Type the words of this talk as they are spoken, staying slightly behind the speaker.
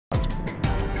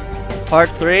Part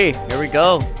 3. Here we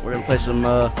go. We're gonna play some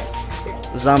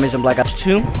zombies in Black Ops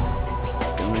 2. It's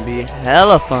gonna be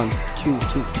hella fun. Two.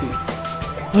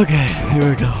 Okay, here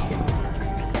we go.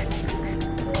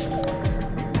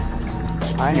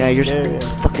 Yeah, you're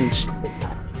fucking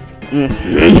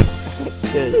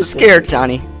scared,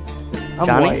 Johnny. I'm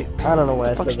Johnny? white. I don't know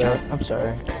why I Fuck's said that. I'm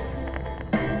sorry.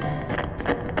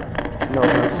 No,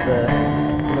 that's the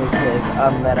make it.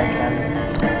 That I can.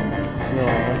 No,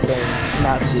 I'm saying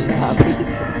not to happy.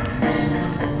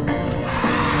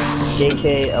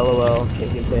 JK, LOL,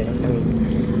 KKK. I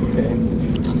mean, okay.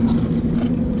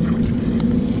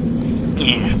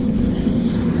 Yeah.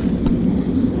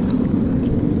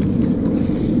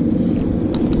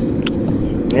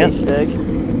 Hey, Sig.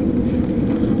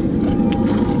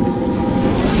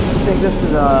 I think this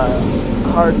is a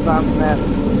hard zombie map. I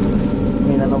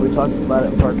mean, I know we talked about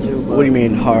it in part 2, but... What do you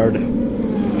mean, hard?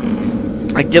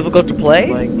 Like, difficult to play?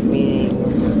 Like, meaning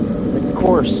the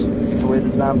course, the way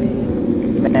the zombie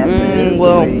map is.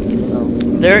 Well, the way, you know,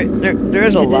 there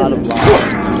is a lot of lava.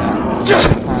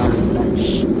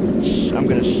 I'm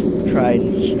gonna try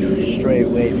and stray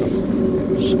away from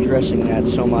stressing that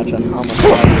so much on how much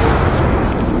lava.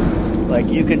 Like,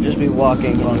 you could just be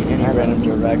walking in any random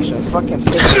direction. Fucking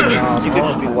pissing me off. You could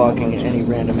just be walking in any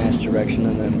random ass direction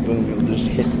and then boom, you'll just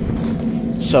hit,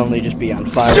 suddenly just be on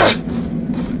fire.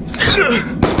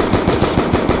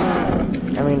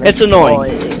 I mean, It's annoying. Well,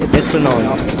 It's annoying.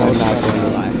 I'm not going to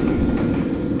lie.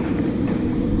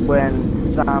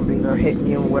 when zombies are hitting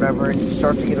you and whatever, and you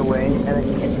start to get away, and then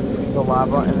you hit the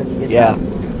lava, and then you get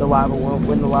the lava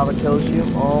when the lava kills you.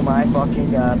 Oh my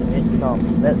fucking god!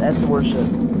 That's the worst shit.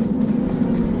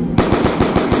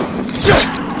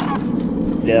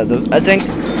 Yeah, I think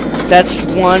that's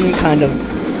one kind of,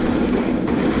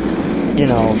 you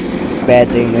know, bad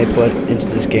thing they put into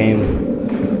this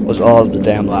game was all of the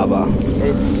damn lava.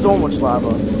 It's so much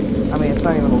lava. I mean, it's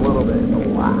not even a little bit, it's a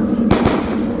lot.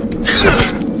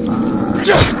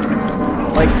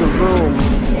 Like the room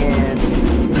in,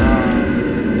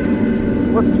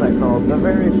 what's that called? The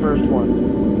very first one.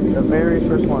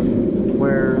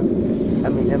 Where, I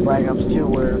mean, in Black Ops 2,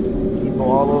 where you go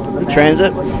all over the map.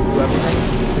 Transit? Like, you do everything.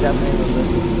 That's the name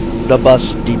of it. The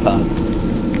bus depot.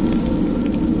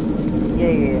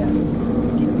 Yeah.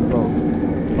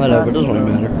 Whatever, it doesn't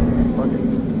really matter.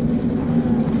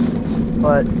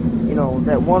 But, you know,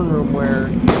 that one room where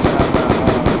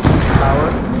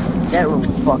tower, that room's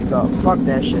fucked up. Fuck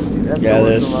that shit, dude. That's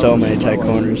There's so many tight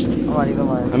corners. I'm not even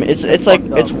lying. I mean, it's like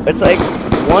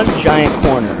one giant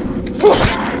corner.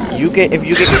 If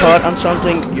you get caught on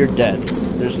something, you're dead.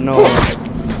 There's no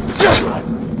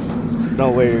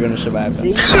way you're gonna survive that.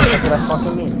 See? That's what I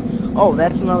fucking mean. Oh,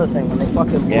 that's another thing, when they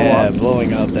fucking blow up. Yeah,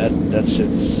 blowing up, that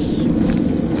shit's...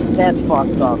 That's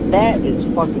fucked up. That is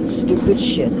fucking stupid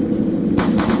shit.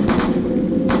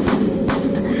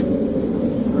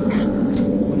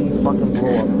 When you fucking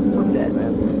blow up, you're dead,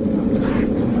 man.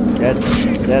 That's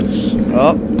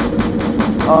up.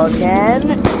 Again?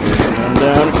 And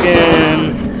down again.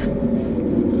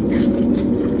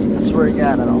 I swear to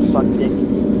God, I don't suck dick.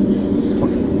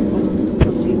 Fucking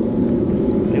pussy.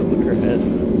 Hey, look her head.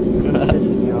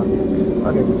 Pissing me off.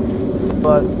 Okay.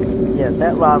 But, yeah,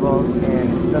 that lava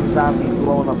and them zombies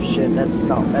blowing up shit, that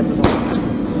doesn't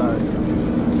sorry.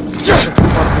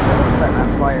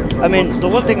 I mean, the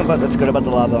one thing that's good about the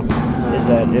lava is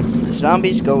that if the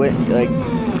zombies go in, like,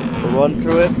 run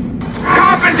through it,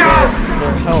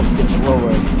 their health gets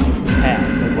lowered half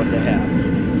of what they have.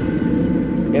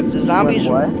 If the zombies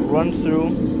run through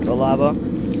the lava,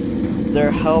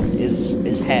 their health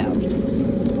is halved.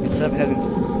 Instead of having,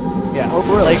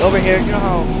 like over here, you know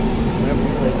how whenever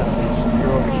you play zombies,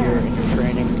 you're over here and you're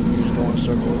training, you just go in a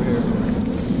circle over here.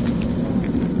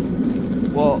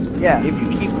 Well, if you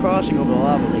keep crossing over the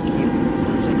lava, they keep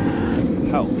losing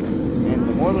health. And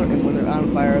the more when they're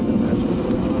on fire, then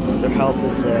their health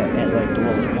is at like the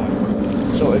lowest point.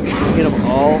 So if you can get them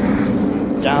all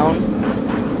down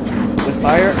with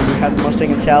fire, and you have the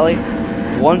Mustang and Tally,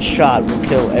 one shot will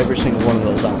kill every single one of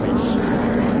those zombies.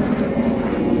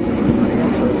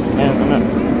 And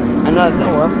another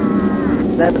thing.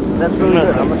 That's really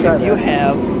good. I'm gonna try if you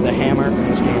have the hammer in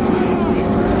this game,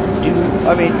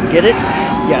 get it?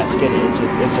 Yes, get it.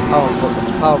 It's a powerful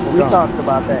We gun. talked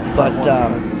about that. But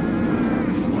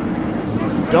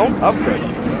don't upgrade it,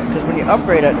 because when you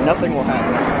upgrade it, nothing will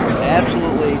happen.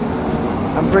 Absolutely.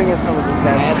 I'm bringing some of these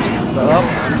guys. Up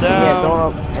and down. Yeah, don't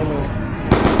up. I mean.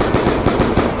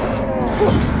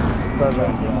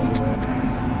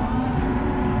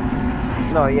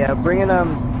 No, yeah, bringing them. I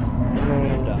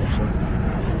mean,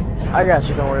 I got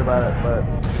you. Don't worry about it. But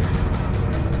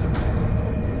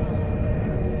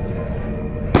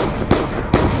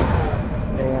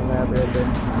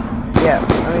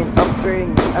mean,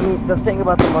 upgrading. I mean, the thing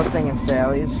about the Mustang and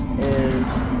Sally's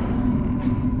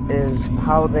is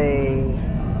how they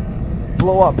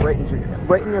blow up right in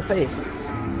your face.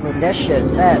 I mean, that shit,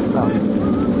 that sucks.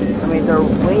 I mean, they're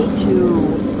way too.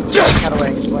 How do I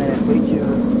explain it? Way too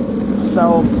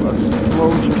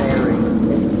self-explosionary.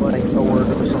 Is like a word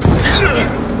or something. You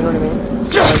know what I mean?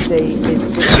 Like they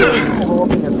blow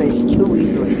up in your face too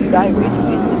easily. You die way too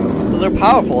easily. Well, they're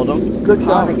powerful, don't Good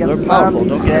gun against they're powerful. zombies.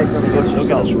 Don't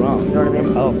get us wrong. You know what I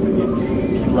mean? Oh,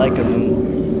 if you like them,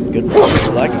 then good for you if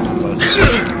you like them. But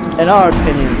in our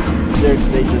opinion, they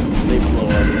blow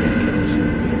up.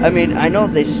 I mean, I know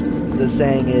the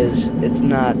saying is it's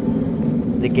not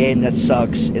the game that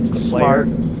sucks, it's the player.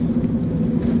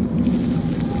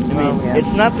 I mean,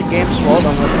 it's not the game's fault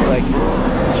unless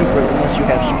you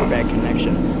have super bad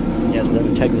connection. Yes,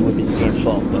 then technically would be the game's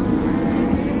fault. But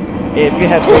if you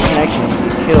have great connection and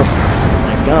you kill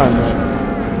that gun,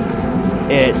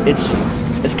 then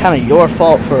it's kind of your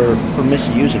fault for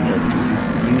misusing it.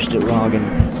 You used it wrong and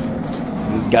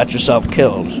you got yourself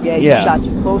killed. Yeah, you shot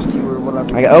too close to you or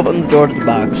whatever. I opened the door to the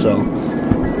box, so.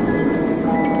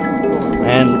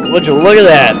 And would you look at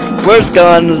that? First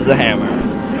gun is the hammer.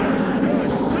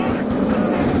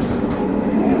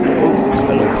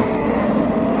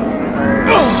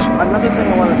 Another thing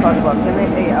I want to talk about. Can they?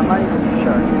 Hey, I'm not even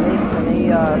sure. Can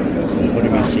they? What do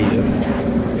we see? Like,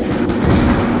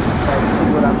 see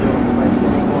what I'm doing. Like, can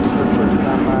they go to the person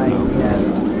on my head?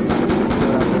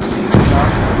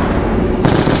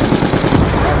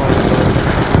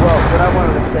 Well, what I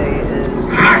wanted to say is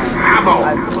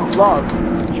I love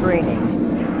training.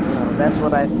 That's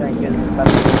what I think is the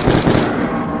best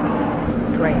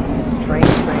thing. Train.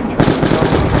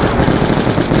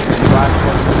 Watch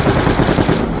what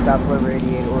stop play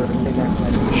radiate or take that.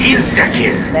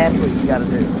 That's what you gotta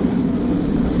do.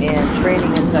 And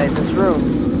training inside this room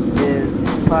is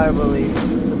probably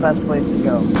the best place to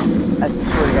go. I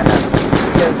swear to God.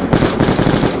 Because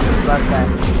about that.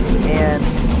 And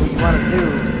what you wanna do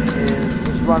is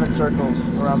just run in circles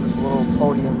around this little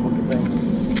podium looking thing.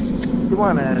 You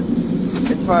wanna,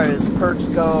 as far as perks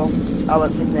go, I'll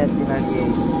let Big Nasty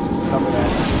 98 cover that.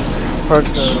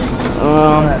 Perks.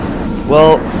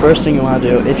 Well, first thing you want to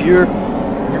do, if you're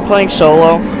playing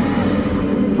solo,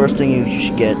 first thing you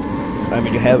should get. I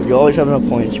mean, you always have enough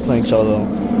points. You're playing solo.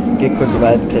 Get quick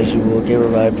revive because you will get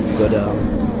revived if you go down.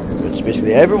 Which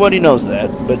basically everybody knows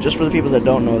that, but just for the people that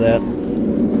don't know that,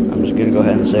 I'm just gonna go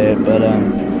ahead and say it. But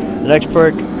the next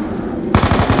perk you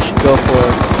should go for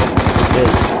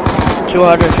is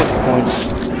 250 points.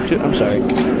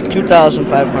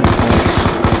 2,500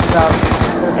 points.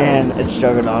 And it's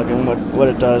Juggernaut, and what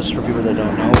it does for people that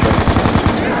don't know, but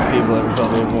people that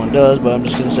probably everyone does, but I'm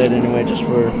just going to say it anyway, just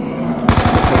for the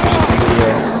purpose of the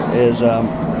video, is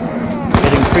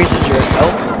it increases your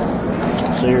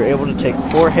health, so you're able to take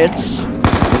 4 hits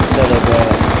instead of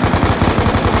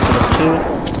 2,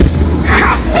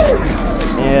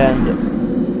 and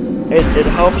it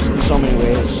helps in so many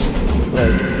ways.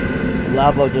 Like,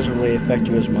 lava doesn't really affect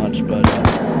you as much, but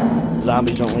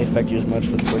zombies don't really affect you as much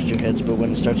for the first 2 hits, but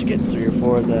when it starts to get 3 or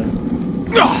 4, then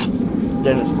you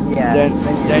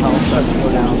start to go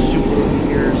down super.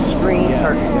 Your screen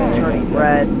starts turning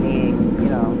red, meaning, you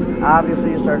know,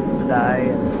 obviously you're starting to die,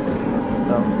 and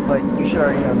so, but you should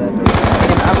already know that. And you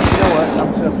know what, I'm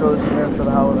just gonna throw this in there for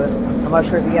the hell of it. I'm not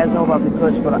sure if you guys know about the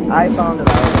glitch, but I found it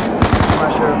out. I'm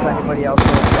not sure if anybody else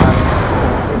knows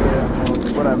about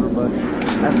it, whatever, but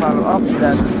I found it out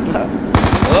that.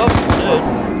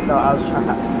 No, I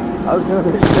was doing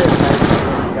this shit and I just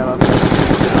got off there.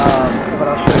 But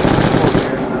I'll show you over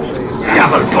here and I'll show you.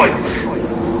 Double points!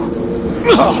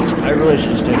 I really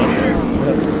should have stayed up there.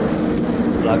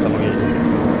 Not coming in.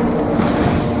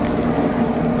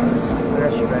 I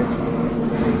got you guys.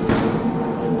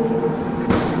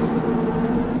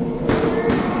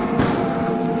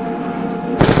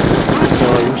 So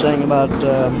you were saying about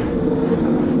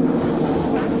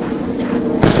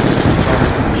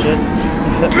shit?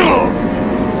 I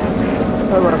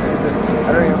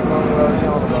don't even know what I was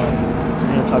yelling about.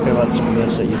 You're talking about some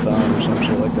myths that you found or some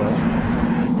shit like that.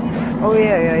 Oh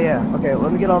yeah. Okay,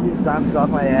 let me get all these zombies off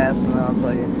my ass and then I'll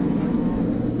tell you.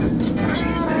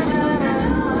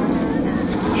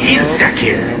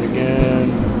 Insta-kill! And again.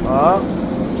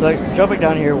 So like, jumping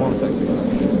down here won't affect you.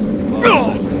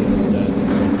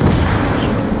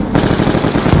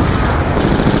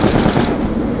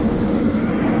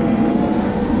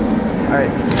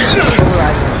 Alright.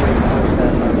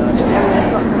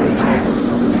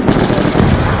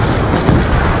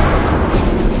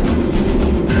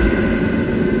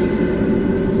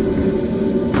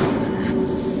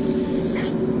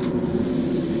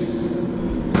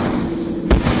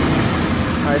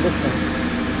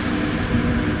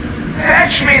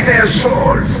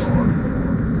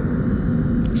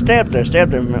 stay up there,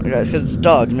 guys, because it's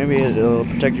dogs. Maybe it'll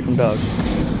protect you from dogs.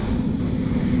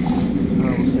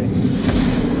 We'll see.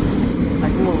 I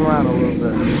can move around a little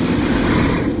bit.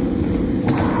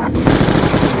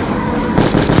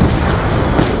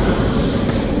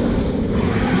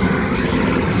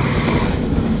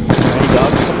 Any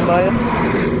dogs coming by you?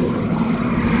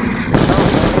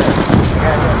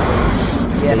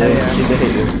 Yeah, they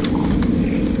hit you.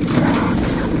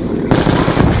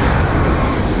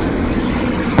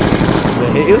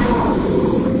 Did they hit you?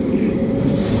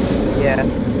 Yeah.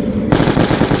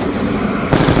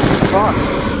 Fuck.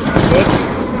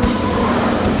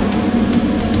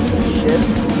 Shit.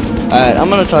 Alright, I'm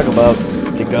gonna talk about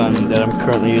the gun that I'm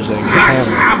currently using, the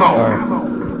hammer, or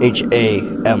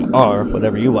HAMR,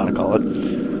 whatever you want to call it.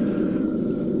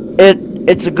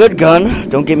 It's a good gun,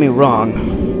 don't get me wrong,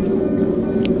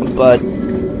 but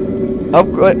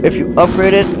if you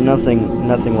upgrade it, nothing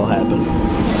will happen.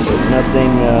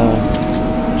 Nothing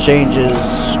changes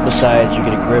besides you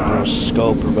get a grip or a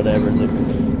scope or whatever.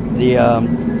 The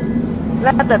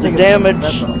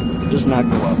damage does not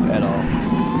go up at all.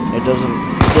 It doesn't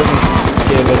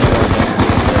give any more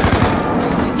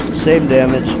damage. Same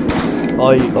damage.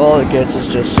 All it gets is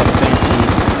just some fancy.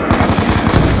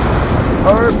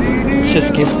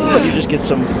 You just get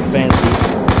some fancy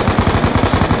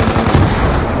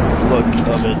look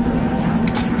of it.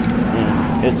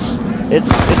 And it's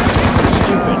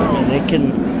stupid. I mean, they can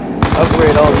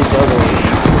upgrade all these other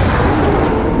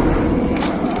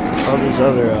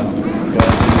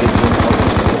guns and get them all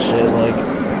this bullshit like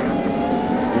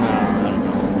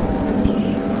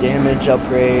damage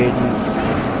upgrade and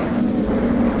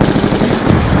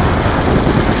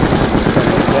stuff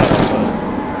like that.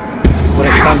 But when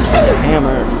it comes to the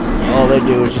hammer, all they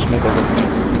do is just make a look.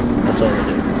 That's all they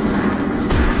do.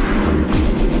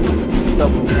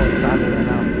 Double point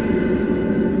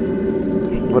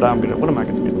What am I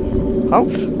gonna do?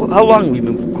 How long have we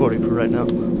been recording for right now?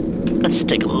 Let's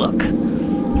take a look.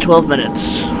 12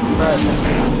 minutes.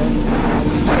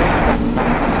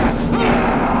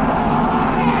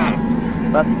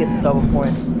 About to get the double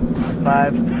point.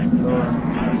 5, 4,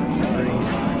 3.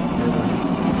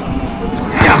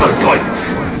 Double points!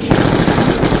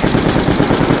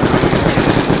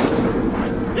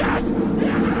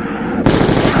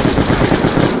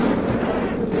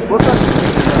 What's up?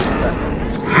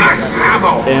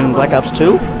 In Black Ops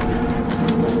 2?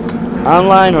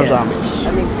 Online or zombies?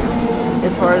 I mean,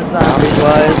 as far as Zombies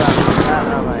wise, not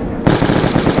online.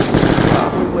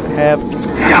 we would have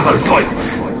Double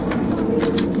points!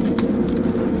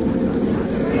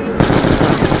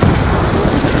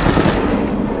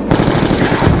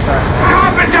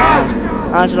 Carpenter!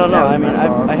 honestly don't know. I mean,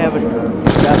 I haven't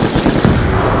got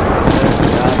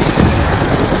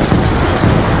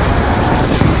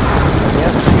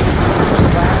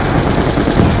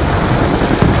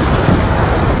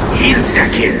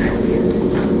Insta-kill!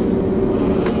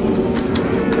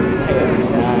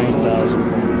 9,000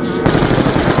 points.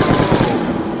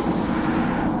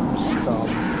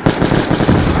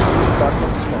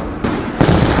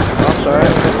 Oh, sorry.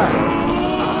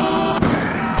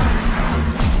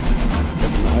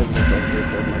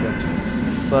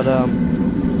 But, I'm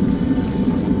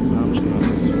just gonna...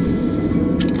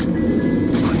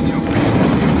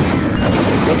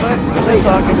 What are you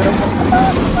talking about?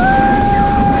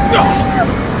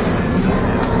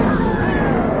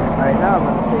 Alright, now I'm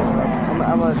gonna save up.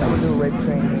 I'm gonna do a rape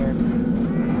train here.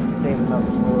 Saving up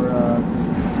for,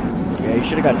 Yeah, you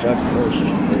should have got Chuck first.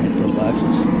 For those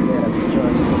boxes. yeah,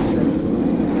 sure.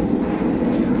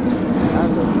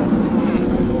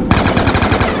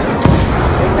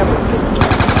 They never did.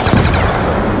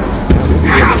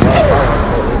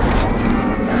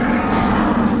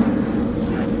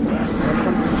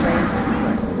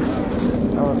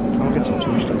 I'll get some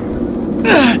tombstone.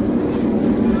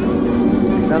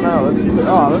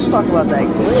 Let's talk about that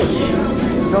glitch.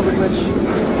 You know the glitch?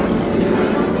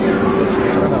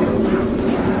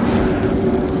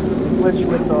 Glitch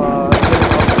with, well,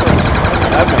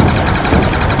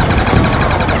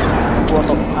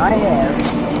 I have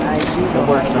an ID. It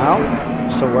works now?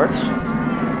 Still works?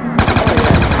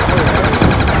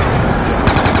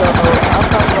 So, I'll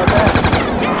talk about that.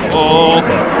 Oh,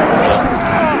 okay.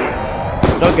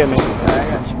 Don't get me. I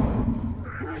got you.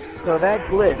 So that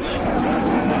glitch,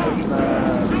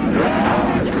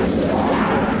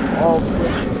 all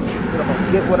glitch,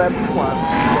 get whatever you want,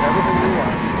 get everything you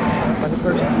want, like a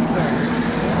person you can,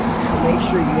 make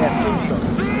sure you have tombstone.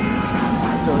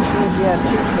 So as soon as you have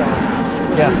tombstone,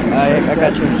 Yeah, I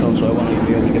got tombstone, so I want to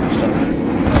be able to get the stuff.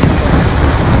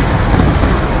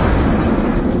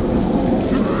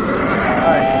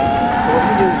 alright, so what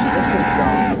you do is you get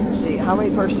tombstone, how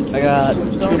many perks did you I got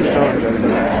Tombstone?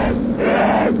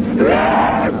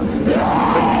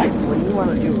 What you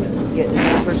want to do is get as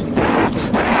many perks as you can.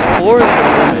 4 is the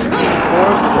limit. 4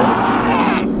 is the limit.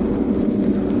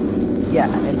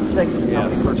 Yeah, and 6 is how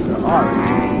many perks there are.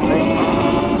 Right?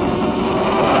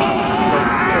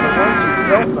 For the ones you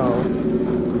don't know,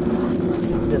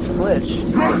 this glitch is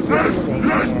glitching and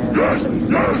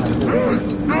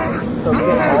so to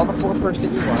get all the 4 perks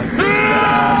that you want,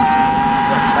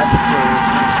 I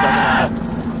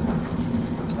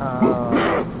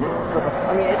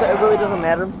mean, it really doesn't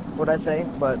matter what I say,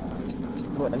 but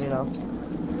you know.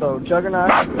 So Juggernaut,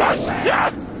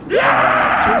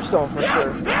 Tombstone for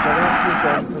sure. Juggernaut,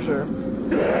 Tombstone for sure.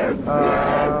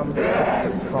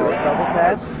 Called Double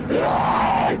Tap,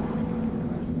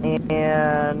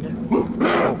 and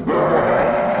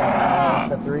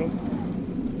step 3.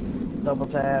 Double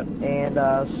Tap, and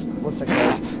what's it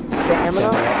called?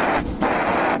 Stamina.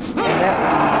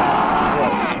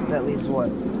 And that leaves what?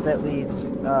 That leaves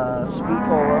Speed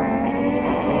Cola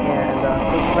and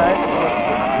Quick Back.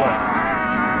 What?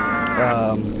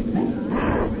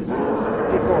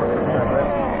 Speed Cola, right?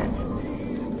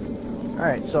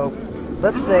 Alright, so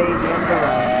let's say the end of the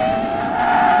round.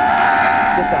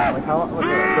 Get down, like how I'm the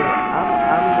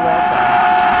last time.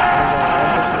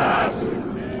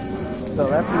 So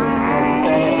that's the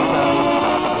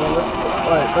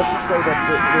let's just say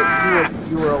that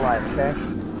you were alive, okay?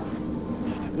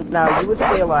 Now, you would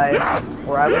stay alive,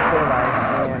 or I would stay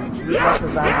alive, and you'd let the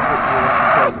zombies hit you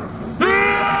and kill you.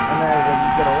 And then when you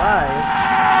get alive,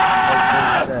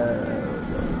 like the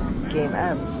game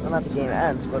ends, well not the game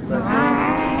ends, but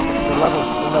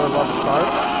another level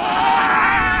starts,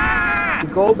 you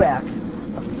go back,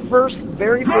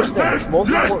 very first thing, most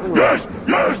important rule,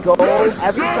 go,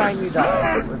 every time you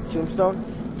die with Tombstone,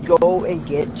 go and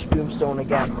get Tombstone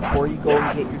again before you go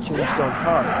and get your Tombstone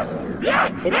card.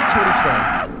 Hit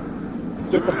Tombstone.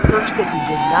 Get the perks that you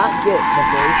did not get the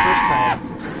very first time.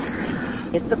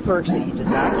 Hit the perks that you did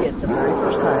not get the very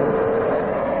first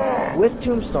time with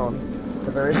Tombstone,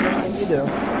 the very first thing you do,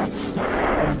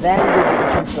 and then you get your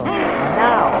Tombstone.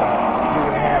 Now you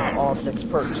will have all 6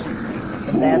 perks.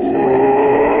 And that's the way you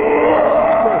get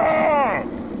 6 perks.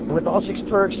 And with all 6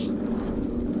 perks, it's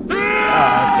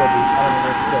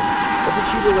a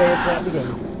cheaper way of playing the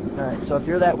game. Alright, so if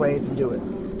you're that way, then do it.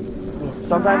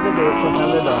 Sometimes they do it,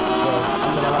 sometimes they don't. So,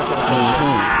 I'm not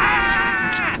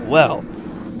gonna say Well,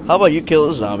 how about you kill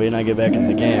a zombie and I get back in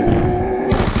the game?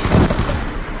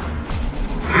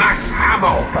 Max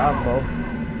ammo! Bravo.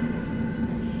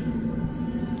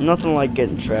 Nothing like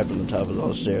getting trapped on the top of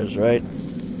those stairs, right?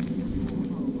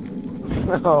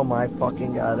 Oh my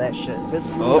fucking god, that shit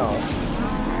pisses me Oh. off.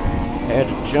 Had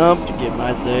to jump to get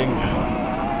my thing.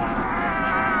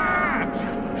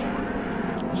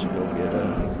 Let's go get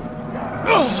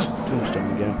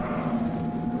Tombstone again.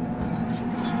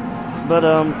 But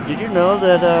did you know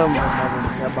that the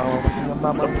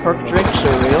perk drinks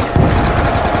are real?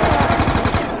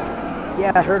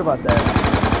 Yeah, I heard about that.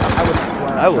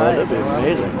 I would. That'd be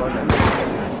amazing.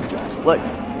 Like,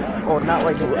 or not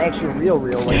like it's actually real,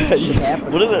 like shit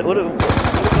happens. What if it was?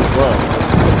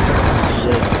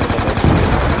 Shit.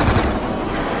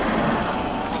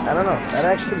 I don't know. That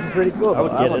actually would be pretty cool. I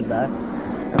would get it. That.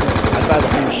 I'd buy the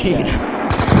whole machine.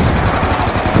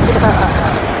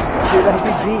 Dude, that'd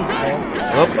be deep, man.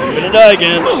 Oh, I'm gonna die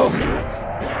again. Oh,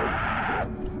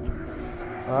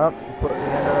 you put me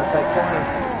under a tight corner.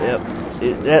 Yep.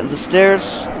 The stairs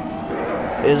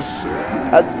is,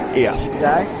 yeah. You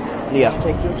die? Yeah.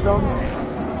 Take Tombstone?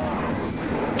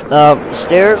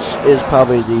 Stairs is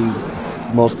probably the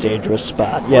most dangerous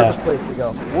spot. Yeah. Worst place to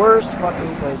go. Worst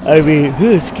fucking place to go. I mean,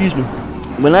 excuse me.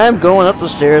 When I'm going up the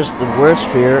stairs, the worst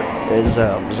fear is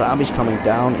zombies coming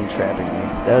down and trapping me.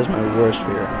 That is my worst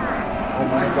fear. Oh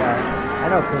my god. I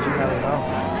know, because you never know.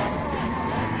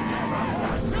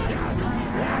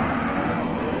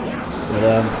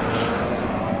 But,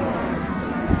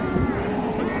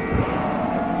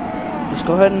 let's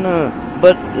go ahead and,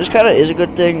 but this kind of is a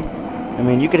good thing. I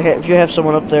mean, you could if you have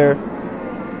someone up there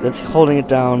that's holding it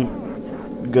down,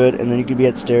 good, and then you could be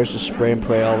at stairs to spray and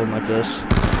pray all of them like this.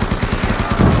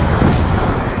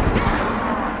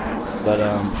 But,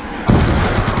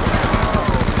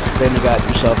 then you got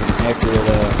yourself an accurate,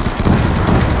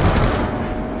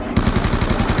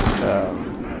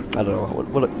 I don't know,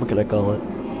 what could I call it?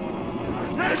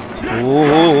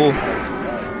 Ooh.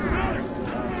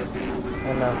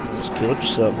 Just killed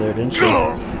yourself there, didn't you?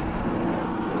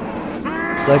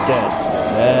 Like that.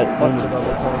 Fuck the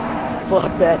double point.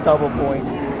 Fuck that double point.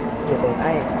 Yeah, I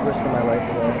ain't risking my life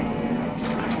for that.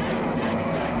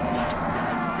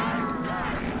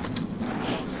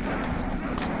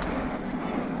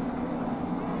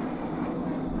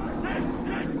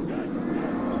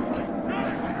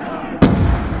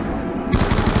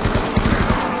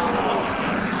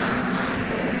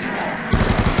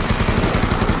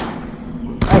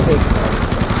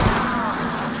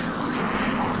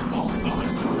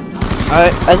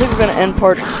 Alright, I think we're gonna end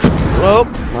part. Oh,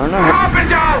 no.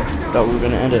 Thought we were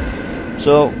gonna end it.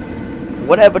 So,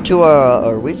 what happened to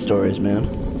our wheat stories, man?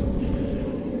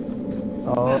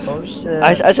 Oh shit.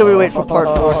 I said we wait for part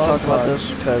 4 to talk about this,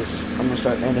 because I'm gonna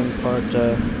start ending part,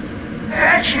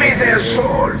 Fetch me their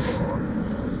swords!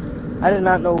 I did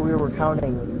not know we were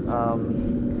counting,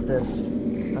 this.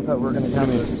 I thought we were gonna count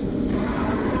this.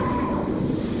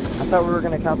 I thought we were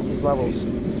gonna count these levels.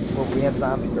 Well, we have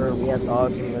zombies, or we have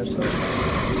dogs in there, so.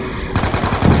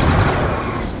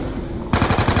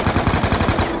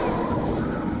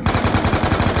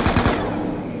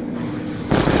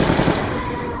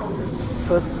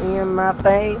 Put me in my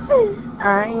face.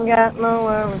 I ain't got no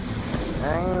worries. I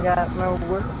ain't got no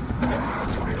worries.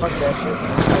 Fuck that shit.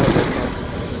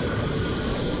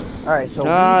 Alright, so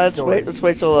let's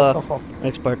wait till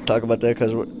next part to talk about that,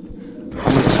 because I'm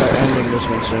gonna start ending this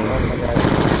one soon. Oh my God.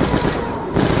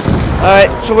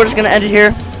 Alright, so we're just gonna end it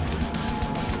here.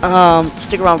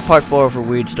 Stick around for part 4 for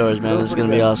weed stories, man. This is gonna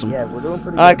be awesome. Yeah, we're doing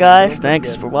pretty Alright good. guys,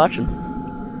 thanks for watching.